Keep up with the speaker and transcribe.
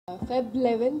Feb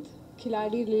 11th,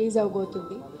 Khiladi release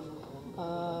avbotundi.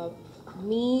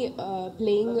 Me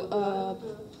playing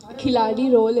Khiladi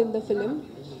role in the film.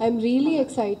 I'm really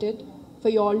excited for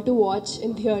you all to watch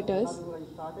in theaters.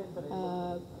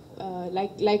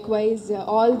 Likewise,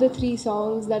 all the 3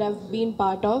 songs that I've been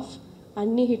part of,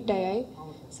 anni hit ayyayi.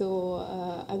 So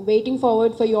I'm waiting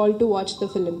forward for you all to watch the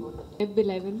film. Feb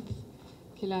 11th,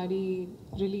 Khiladi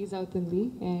release అవుతుంది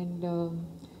and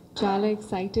చాలా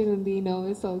excited ఉంది,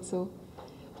 nervous also.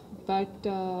 But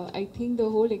I think the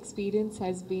whole experience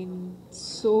has been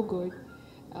so good.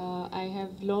 I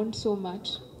have learned so much,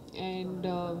 and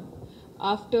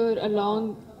after a long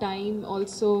time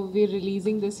also we're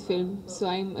releasing this film, so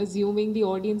I'm assuming the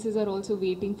audiences are also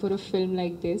waiting for a film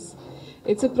like this.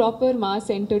 It's a proper mass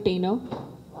entertainer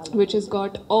which has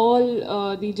got all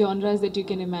the genres that you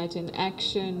can imagine: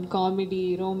 action, comedy,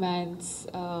 romance,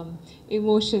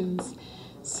 emotions.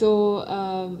 So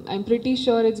I'm pretty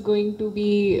sure it's going to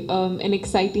be an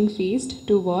exciting feast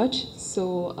to watch. So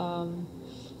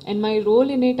and my role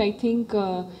in it, I think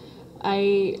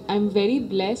I'm very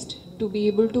blessed to be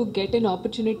able to get an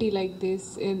opportunity like this.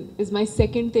 Is my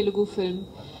second Telugu film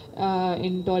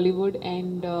in Tollywood,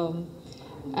 and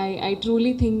I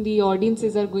truly think the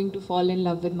audiences are going to fall in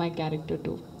love with my character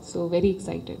too. So very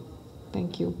excited.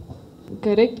 Thank you.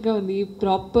 Correct ga undi.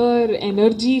 Proper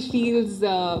energy feels,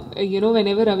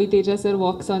 whenever Ravi Teja sir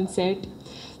walks on set.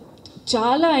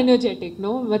 Chala energetic,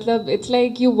 no? Matlab, it's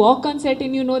like you walk on set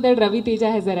and you know that Ravi Teja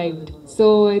has arrived. So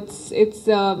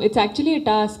it's actually a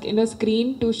task in a screen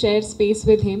to share space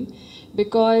with him,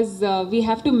 because we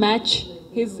have to match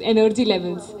his energy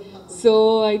levels. So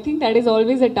I think that is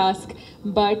always a task.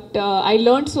 But I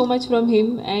learned so much from him,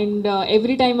 and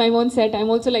every time I'm on set, I'm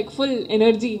also like full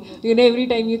energy, every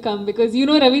time you come, because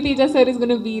Ravi Teja sir is going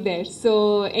to be there. So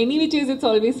any which is, it's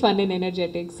always fun and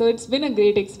energetic. So it's been a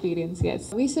great experience,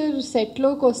 yes. Ravi sir set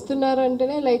lo kostunnaru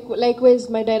antene likewise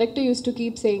my director used to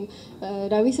keep saying,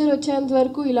 Ravi sir వచ్చేంత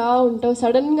వరకు ఇలా ఉంటావు,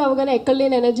 sudden గా అవగానే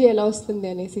ఎక్కడలేని energy ఎలా వస్తుంది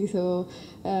అనేసి. So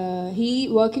he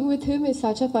working with him is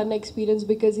such a fun experience,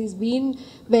 because he's been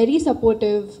very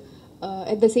supportive.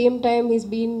 At the same time, he's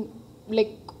been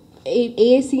like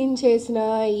a scene chesna,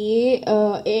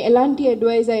 elanti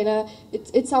advice aina,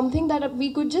 it's something that we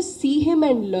could just see him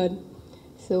and learn.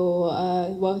 So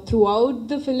throughout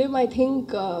the film, I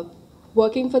think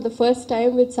working for the first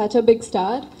time with such a big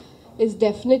star is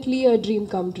definitely a dream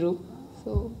come true.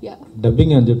 So yeah.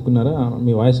 Dubbing అని చెప్పుకున్నారా?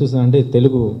 మీ voice చూసా అంటే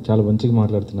తెలుగు చాలా మంచిగా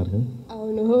మాట్లాడుతున్నారు కదా.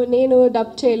 అవును, నేను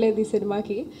dub చేయలేదు ఈ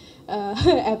సినిమాకి.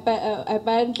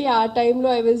 Apparently ఆ టైంలో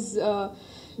I was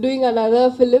doing another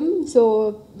film, so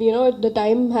the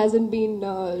time hasn't been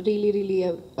really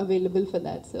available for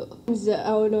that. So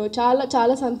అవును, చాలా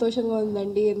చాలా సంతోషంగా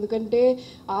ఉందండి, ఎందుకంటే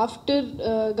ఆఫ్టర్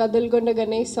గదల్గొండ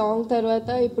గణేష్ సాంగ్ తర్వాత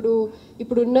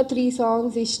ఇప్పుడున్న 3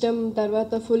 songs ఇష్టం,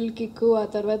 తర్వాత ఫుల్ కిక్, ఆ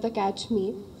తర్వాత క్యాచ్ మీ,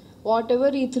 వాట్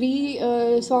ఎవర్, ఈ 3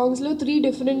 సాంగ్స్లో 3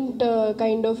 డిఫరెంట్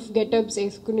కైండ్ ఆఫ్ గెటప్స్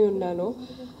వేసుకుని ఉన్నాను.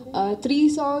 3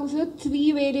 songs, 3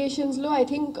 variationsలో I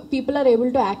think people are able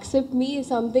to accept me is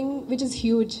something which is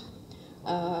huge.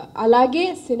 అలాగే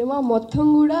సినిమా మొత్తం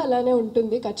కూడా అలానే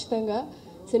ఉంటుంది ఖచ్చితంగా.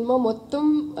 సినిమా మొత్తం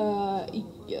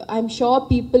I'm sure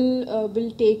people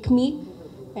will take me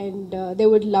and they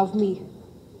would love me.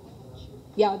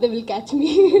 Yeah, they will catch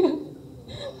me.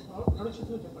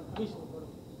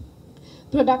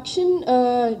 Production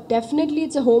definitely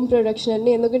it's a home production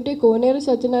అండి, ఎందుకంటే కోనేరు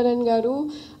సత్యనారాయణ గారు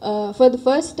for the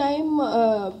first time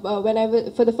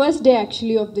for the first day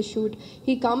actually of the shoot,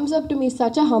 he comes up to me,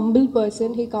 such a humble person,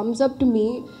 he comes up to me,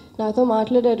 నాతో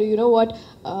మాట్లాడారు, what,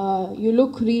 you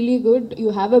look really good, you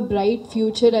have a bright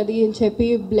future అది అని చెప్పి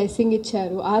blessing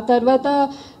ఇచ్చారు. ఆ తర్వాత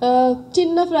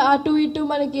చిన్న అటు ఇటు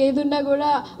మనకి ఏదున్నా కూడా,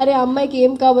 అరే అమ్మాయికి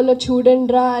ఏం కావాలో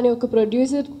చూడండి రా అని ఒక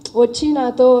ప్రొడ్యూసర్ వచ్చి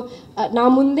నా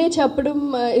ముందే చెప్పడం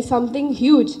is something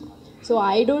huge. So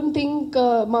I don't think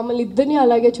మమ్మల్ని ఇద్దరిని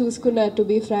అలాగే చూసుకున్నారు, టు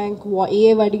బీ ఫ్రాంక్.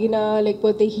 ఏవి అడిగినా,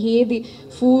 లేకపోతే ఏది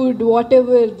food, what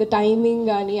ever the timing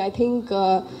కానీ, I think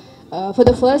for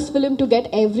the first film to get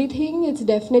everything, it's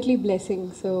definitely blessing.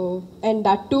 So, and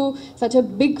that too, such a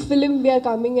big film we are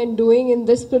coming and doing in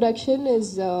this production is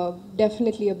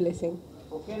definitely a blessing.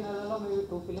 Okay, nalalo maybe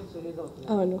 2 films release avuthundi.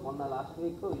 Avunu, Monna last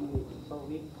week so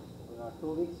week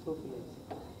 2 weeks 2 films.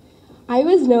 I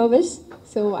was nervous.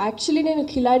 So actually నేను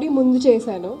ఖిలాడి ముందు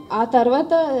చేశాను, ఆ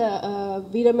తర్వాత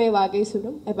వీరమే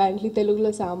వాగేసుడు, apparently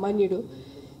తెలుగులో సామాన్యుడు.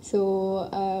 So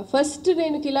first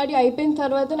నేను ఖిలాడి అయిపోయిన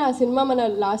తర్వాత నా సినిమా మన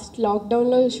లాస్ట్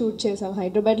లాక్డౌన్లో షూట్ చేసాం,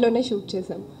 హైదరాబాద్లోనే షూట్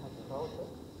చేసాం,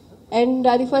 అండ్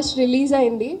అది ఫస్ట్ రిలీజ్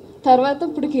అయింది. తర్వాత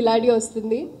ఇప్పుడు ఖిలాడి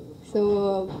వస్తుంది. So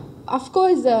of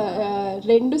course,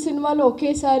 రెండు సినిమాలు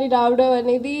ఒకేసారి రావడం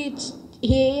అనేది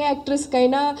ఏ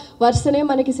యాక్ట్రెస్కైనా వరుసనే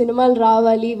మనకి సినిమాలు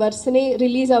రావాలి, వరుసనే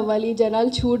రిలీజ్ అవ్వాలి,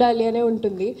 జనాలు చూడాలి అనే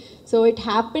ఉంటుంది. So it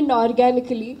happened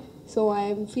organically. So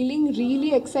I'm feeling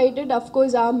really excited. Of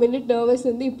course ఆ మినిట్ నర్వస్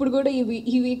ఉంది, ఇప్పుడు కూడా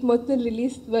ఈ వీక్ మొత్తం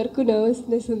రిలీజ్ వరకు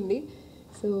నర్వస్నెస్ ఉంది.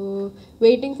 So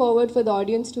waiting forward for the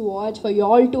audience to watch, for you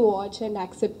all to watch and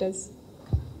accept అస్.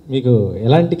 మీకు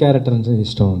ఎలాంటి క్యారెక్టర్ అంటే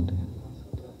ఇష్టం అంటే?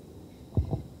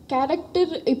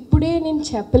 క్యారెక్టర్ ఇప్పుడే నేను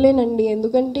చెప్పలేనండి,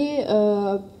 ఎందుకంటే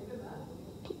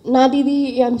నాది ఇది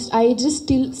I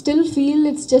just still feel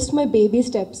it's just my baby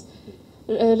steps.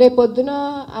 రేపొద్దున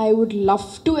I would love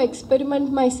to experiment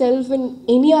my self in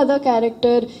any other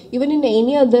character, even in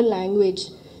any other language.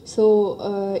 So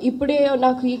ఇప్పుడే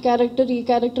నాకు ఈ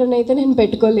క్యారెక్టర్ అని అయితే నేను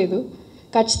పెట్టుకోలేదు.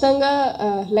 ఖచ్చితంగా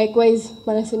లైక్ వైజ్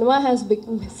మన cinema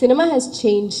has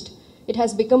changed. It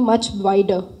has become much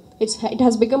wider, it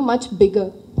has become much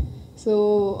bigger. So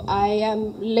I am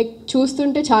like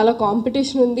చూస్తుంటే చాలా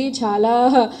కాంపిటీషన్ ఉంది, చాలా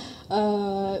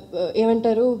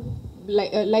ఏమంటారు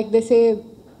లైక్ దిస్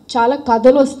చాలా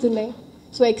కథలు వస్తున్నాయి.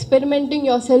 So experimenting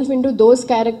your self in to those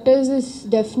characters is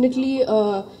definitely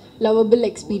lovable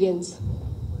experience.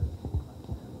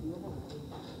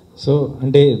 So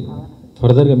అంటే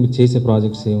ఫర్దర్గా మీరు చేసే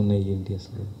ప్రాజెక్ట్స్ ఏమున్నాయి ఏంటి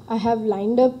అసలు? I have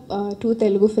lined up 2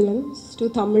 Telugu films, 2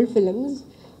 Tamil films.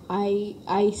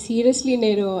 I seriously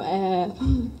నేను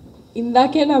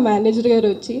ఇందాకే నా మేనేజర్ గారు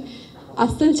వచ్చి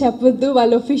అస్సలు చెప్పొద్దు,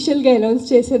 వాళ్ళు ఒఫిషియల్గా అనౌన్స్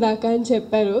చేసేదాకా అని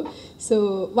చెప్పారు. సో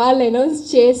వాళ్ళు అనౌన్స్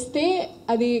చేస్తే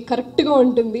అది కరెక్ట్గా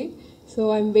ఉంటుంది. So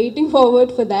I'm waiting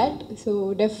forward for that. So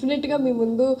డెఫినెట్గా మీ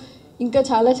ముందు ఇంకా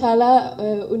చాలా చాలా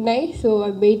ఉన్నాయి. So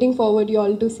I'm waiting forward you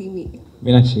all to see me.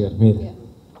 Meenakshi గారు మీరు?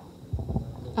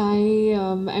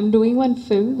 I'm doing one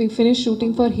film. We finished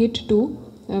shooting for Hit 2,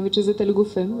 which is a Telugu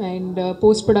film, and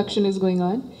post-production is going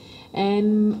on. And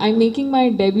I'm making my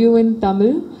debut in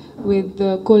Tamil with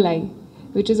Kolai,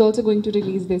 which is also going to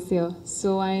release this year. So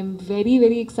I'm very,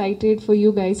 very excited for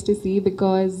you guys to see,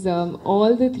 because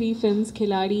all the 3 films,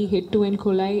 Khiladi, Hit 2 and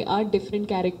Kolai, are different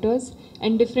characters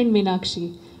and different Meenakshi.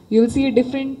 You'll see a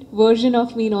different version of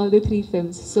me in all the 3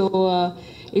 films. So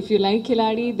if you like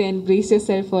Khiladi, then brace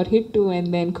yourself for Hit 2 and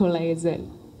then Kolai as well.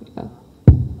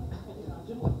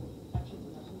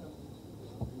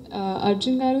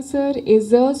 Arjun Garu sir is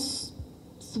a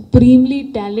supremely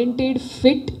talented,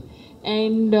 fit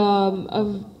and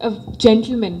a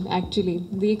gentleman actually.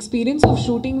 The experience of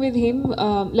shooting with him,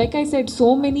 like I said, so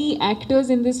many actors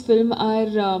in this film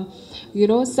are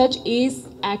such ace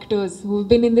actors who've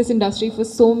been in this industry for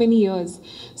so many years.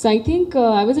 So I think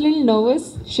I was a little nervous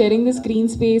sharing the screen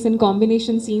space and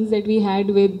combination scenes that we had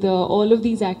with all of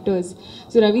these actors.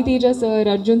 So Ravi Teja sir,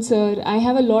 Arjun sir, I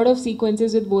have a lot of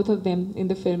sequences with both of them in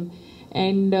the film,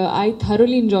 and I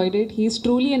thoroughly enjoyed it. He's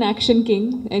truly an action king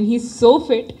and he's so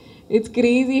fit. It's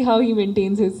crazy how he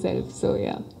maintains himself. So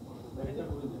yeah.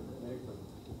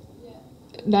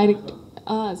 Direct.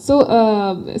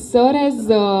 Sir has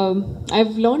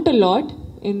I've learnt a lot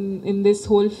in this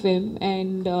whole film,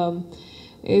 and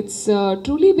it's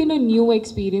truly been a new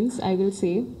experience, I will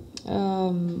say.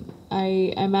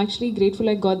 I'm actually grateful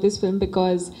I got this film,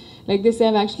 because like this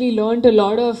I've actually learnt a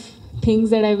lot of things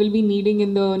that I will be needing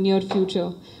in the near future.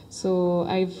 So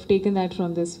I've taken that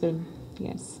from this film.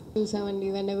 Yes.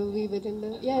 Whenever we were in the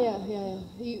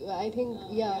I think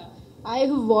I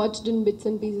have watched in bits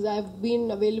and pieces. I've been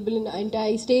available and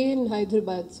I stay in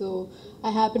Hyderabad, so I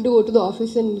happen to go to the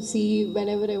office and see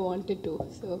whenever I wanted to.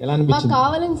 So మాకు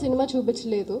కావాలని cinema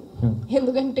చూపించలేదు,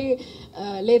 ఎందుకంటే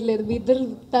లేదు మీ ఇద్దరు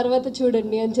తర్వాత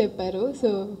చూడండి అని చెప్పారు. సో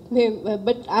మేము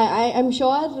but I'm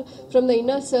sure from the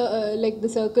inner like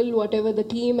the circle what ever the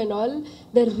team and all,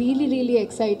 they are really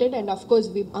excited. And of course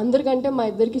అందరికంటే మా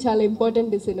ఇద్దరికి చాలా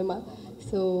ఇంపార్టెంట్ ఈ సినిమా.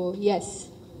 So yes.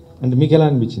 అంటే మీకు ఎలా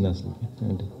అనిపించింది అసలు?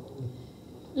 అంటే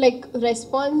లైక్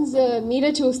రెస్పాన్స్ మీరే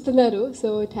చూస్తున్నారు. So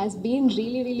it has been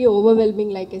really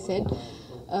overwhelming. Like I said,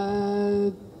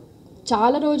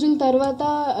 చాలా రోజుల తర్వాత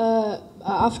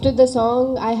after the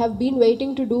song I have been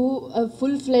waiting to do a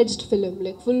full-fledged film,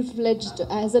 like full-fledged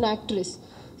as an actress.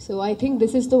 So I think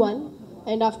this is the one,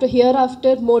 and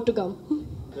hereafter more to come.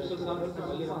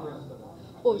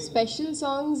 Oh, special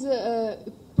songs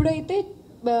ఇప్పుడైతే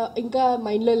ఇంకా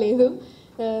మైండ్లో లేదు.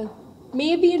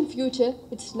 Maybe in future.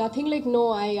 It's nothing like no,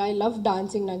 I love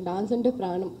dancing. నాకు dance అంటే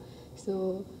ప్రాణం. So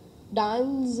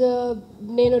dance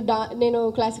నేను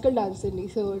classical dance అండి.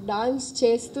 So dance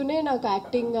చేస్తూనే నాకు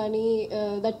యాక్టింగ్ కానీ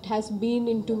that has been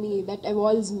in to me, that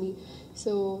evolves me.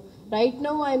 So right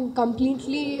now I'm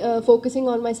completely focusing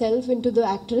on my self in to the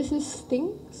actresses thing.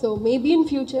 So maybe in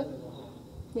future.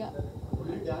 Yeah.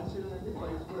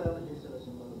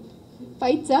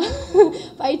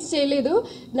 Fights చేయలేదు,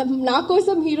 నా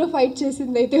కోసం hero fight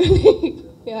చేసింది అయితే.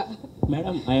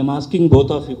 Madam I'm asking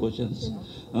both of you questions,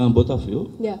 both of you.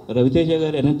 Yeah. Raviteja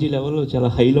గారి energy level చాలా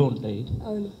హైలో ఉంటాయి.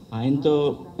 అవును. ఆయనతో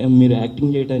మీరు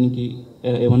యాక్టింగ్ చేయడానికి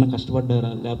ఏమన్నా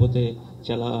కష్టపడ్డారా, లేకపోతే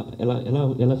చాలా ఎలా ఎలా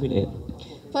ఎలా ఫీల్ అయ్యారు?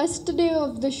 First day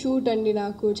of the shoot అండి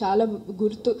నాకు చాలా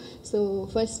గుర్తు. సో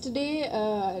ఫస్ట్ డే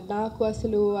నాకు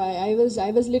అసలు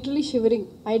I was literally shivering.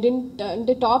 I dent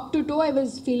అంటే top to toe I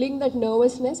was feeling that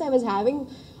nervousness.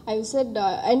 I said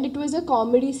and it was a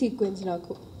comedy sequence.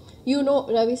 నాకు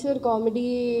Ravi sir comedy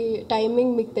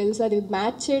timing మీకు తెలుసు, అది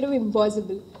మ్యాచ్ చేయడం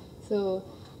impossible. So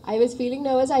I was feeling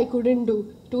nervous. I couldn't do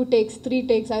 2 takes, 3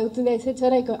 takes. I said, sir,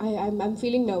 I'm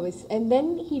feeling nervous. And then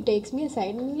he takes me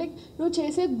aside and like, no,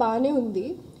 chesed baane undi.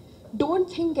 Don't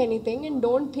think anything and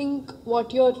don't think what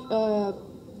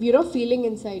you're feeling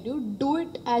inside you. Do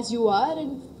it as you are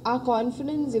and our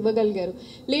confidence ivagalgaru.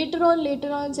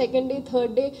 Later on, second day,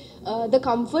 third day, the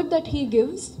comfort that he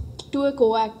gives to a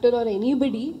co-actor or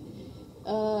anybody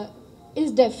is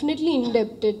definitely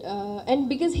indebted. And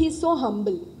because he's so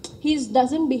humble. He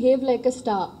doesn't behave like a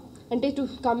star. And to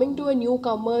coming to a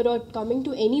newcomer or coming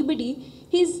to anybody,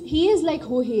 he is like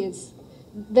who he is.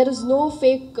 There is no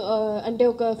fake ante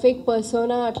oka fake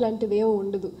persona atlantide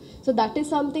undadu. So that is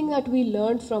something that we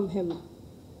learned from him.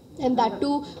 And that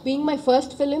too, being my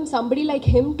first film, somebody like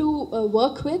him to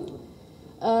work with,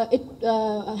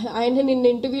 ఆయన నిన్న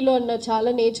ఇంటర్వ్యూలో అన్న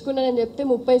చాలా నేర్చుకున్నానని చెప్తే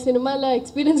 30 సినిమాల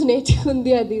experience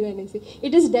నేర్చుకుంది అది అనేసి.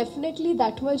 It is definitely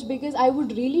that much because I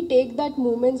would really take that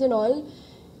moments and all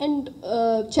and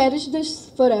cherish this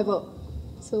for ever.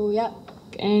 So yeah.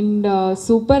 And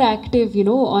super active,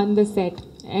 on the set.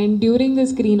 And during the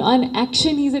screen, on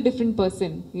action, he's a different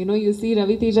person. You see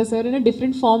Ravi Teja sir in a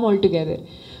different form altogether.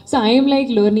 So I am like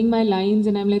learning my lines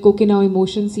and I'm like, okay, now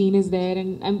emotion scene is there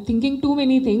and I'm thinking too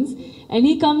many things. And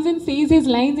he comes and says his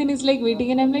lines and is like waiting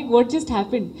and I'm like, what just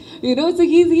happened? So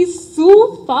he's so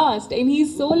fast and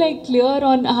he's so like clear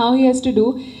on how he has to do.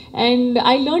 And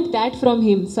I learned that from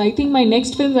him. So I think my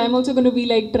next films, I'm also going to be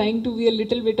like trying to be a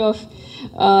little bit of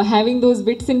having those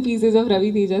bits and pieces of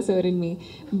Ravi Teja sir in me.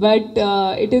 But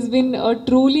it has been a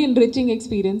truly enriching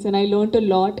experience and I learned a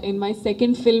lot. In my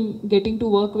second film, getting to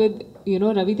work with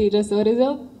Ravi Teja sir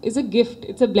is a gift.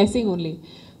 It's a blessing only.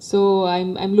 So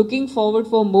I'm looking forward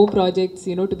for more projects,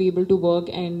 to be able to work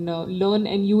and learn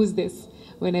and use this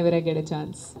whenever I get a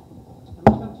chance.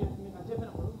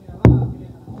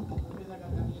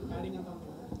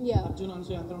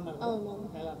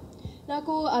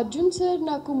 నాకు Arjun sir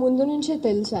నాకు ముందు నుంచే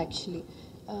తెలుసు actually.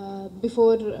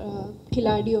 Before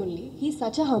Khiladi only. He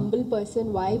such a humble person.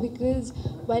 Why? Because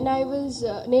when I was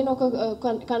నేను ఒక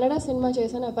Kannada cinema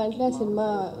చేశాను. Apparently ఆ cinema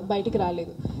బయటికి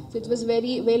రాలేదు. So it was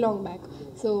way long back.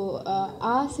 So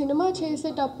ఆ సినిమా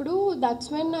చేసేటప్పుడు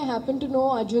that's when I happen to know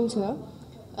Arjun sir.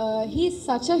 He is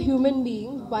such a human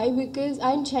being. Why? Because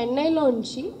ఆయన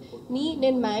చెన్నైలోంచి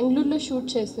నేను మ్యాంగ్లూర్లో షూట్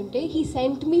చేస్తుంటే he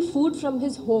sent me food from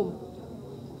his home.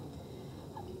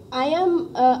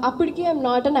 Appudiki I'm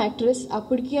not an actress.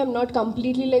 Appudiki I'm not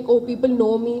completely like, oh, people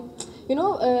know me.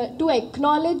 To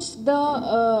acknowledge the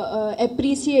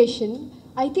appreciation,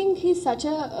 I think he's such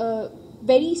a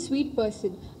very sweet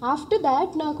person. After that,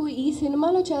 నాకు ఈ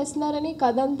సినిమాలో చేస్తున్నారని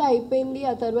కథ అంతా అయిపోయింది.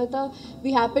 ఆ తర్వాత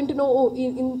we happen to know,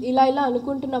 ఇలా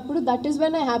అనుకుంటున్నప్పుడు that is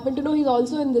when I happen to know he's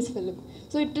also in this film.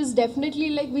 So it is definitely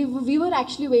like we were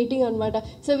actually waiting అనమాట.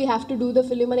 So we have to do the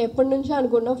film అని ఎప్పటి నుంచో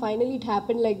అనుకున్నాం. Finally it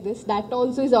happened like this. That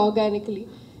also is organically.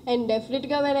 And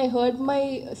definitely when I heard my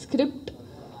script,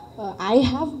 I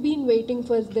have been waiting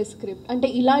for this script. అంటే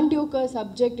ఇలాంటి ఒక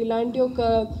subject, ఇలాంటి ఒక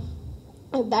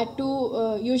that too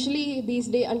usually these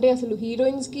days అంటే అసలు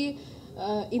హీరోయిన్స్కి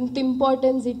ఇంత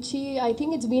ఇంపార్టెన్స్ ఇచ్చి I think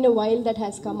it's been a while that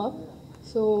has come up.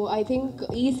 So I think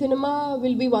ఈ cinema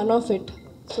will be one of it.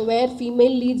 So where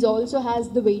female leads also has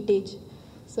the weightage.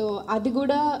 So అది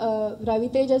కూడా Ravi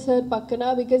Teja sir పక్కన,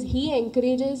 because he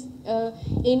encourages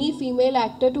any female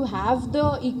actor to have the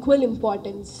equal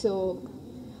importance. So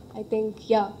I think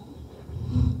yeah.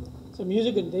 So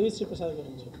music and Devi Sri Prasad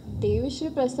gurinchi. Devi Sri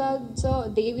Prasad, so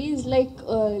Devi is like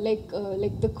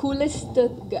the coolest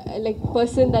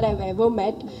person that I've ever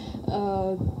met.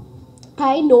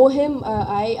 I know him.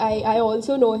 I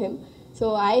also know him. So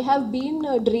I have been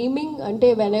dreaming ante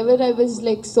whenever I was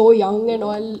like so young and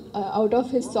all out of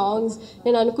his songs.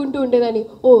 Then anukuntu undedani,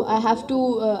 oh I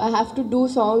have to do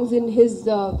songs in his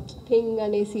thing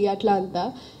anesi atla anta.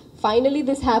 Finally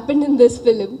this happened in this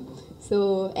film. So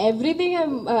everything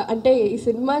అంటే ఈ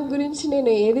cinema గురించి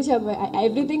నేను ఏది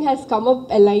everything has come up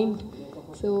aligned.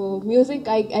 So music,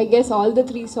 I guess all the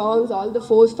 3 songs, all the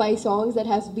 4-5 songs that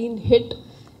has been hit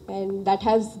and that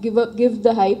has give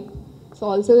the hype. So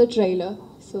also the trailer.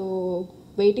 So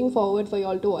waiting forward for you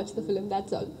all to watch the film.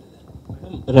 That's all.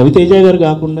 Raviteja గారు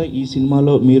కాకుండా ఈ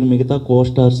సినిమాలో మీరు మిగతా కో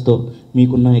స్టార్స్తో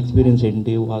మీకున్న experience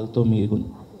ఏంటి, వాళ్ళతో మీకు?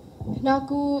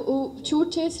 నాకు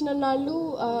షూట్ చేసిన నాళ్ళు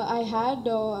ఐ హ్యాడ్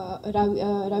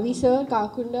రవి సార్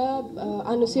కాకుండా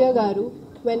అనసూయ గారు,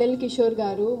 వెనెల్ కిషోర్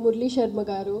గారు, మురళీ శర్మ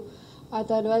గారు, ఆ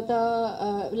తర్వాత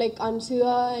లైక్ అనసూయ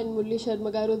అండ్ మురళీ శర్మ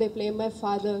గారు they play my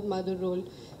father mother role.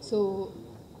 So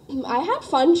I had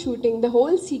fun shooting the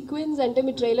whole sequence. అంటే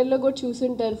మీ ట్రైలర్లో కూడా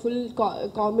చూసుంటారు, full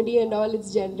comedy and all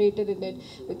it's generated in it,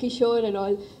 Kishore and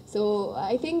all. So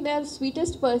I think they are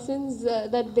sweetest persons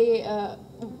that they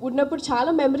ఉన్నప్పుడు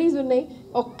చాలా memories ఉన్నాయి,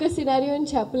 ఒక్క scenario అని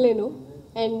చెప్పలేను.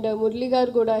 అండ్ మురళీ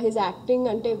గారు కూడా హిజ్ యాక్టింగ్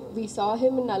అంటే వీ సా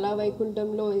హిమ్ ఇన్ అలా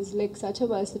వైకుంఠంలో is like such a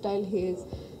versatile he is.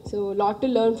 So lot to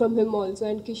learn from him also,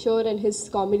 and Kishore and his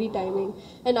comedy timing,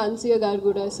 and Ansuya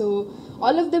Garguda. So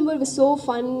all of them were so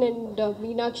fun, and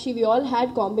Meenakshi, we all had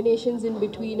combinations in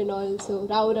between and all. So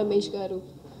Rao Ramesh Garu.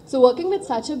 So working with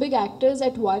such a big actors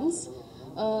at once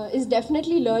is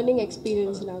definitely learning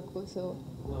experience naku. So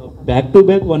back to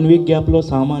back 1 week గ్యాప్లో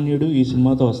సామాన్యుడు ఈ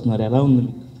సినిమాతో వస్తున్నారు, ఎలా ఉంది?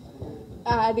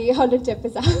 అది already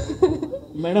చెప్పేసా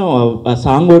madam, ఆ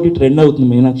song ఒకటి ట్రెండ్ అవుతుంది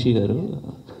మీనాక్షి గారు,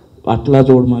 అట్లా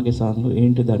చూడు మాకే సాంగ్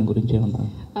ఏంటి, దాని గురించి ఏమన్నా?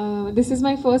 This is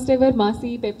my first ever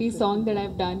Masi Peppy song that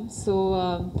I've done. So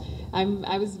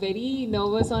I was very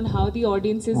nervous on how the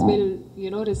audiences will,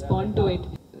 respond to it.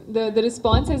 The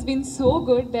response has been so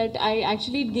good that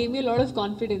it gave me a lot of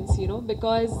confidence,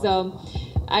 because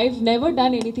I've never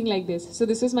done anything like this. So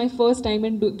this was my first time,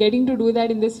 and getting to do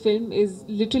that in this film is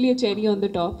literally a cherry on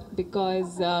the top,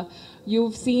 because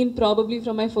you've seen probably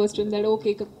from my first film that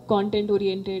okay, content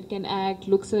oriented, can act,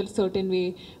 looks a certain way,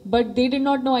 but they did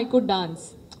not know I could dance.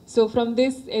 So from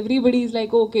this, everybody is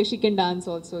like, oh, okay, she can dance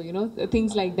also,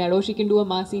 things like that, or she can do a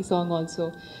Masi song also.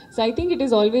 So I think it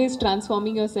is always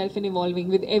transforming yourself and evolving.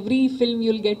 With every film,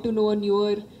 you'll get to know a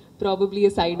newer, probably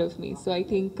a side of me. So I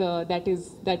think that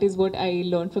is what I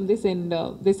learned from this, and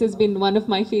this has been one of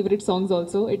my favorite songs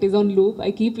also. It is on loop.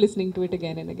 I keep listening to it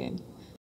again and again.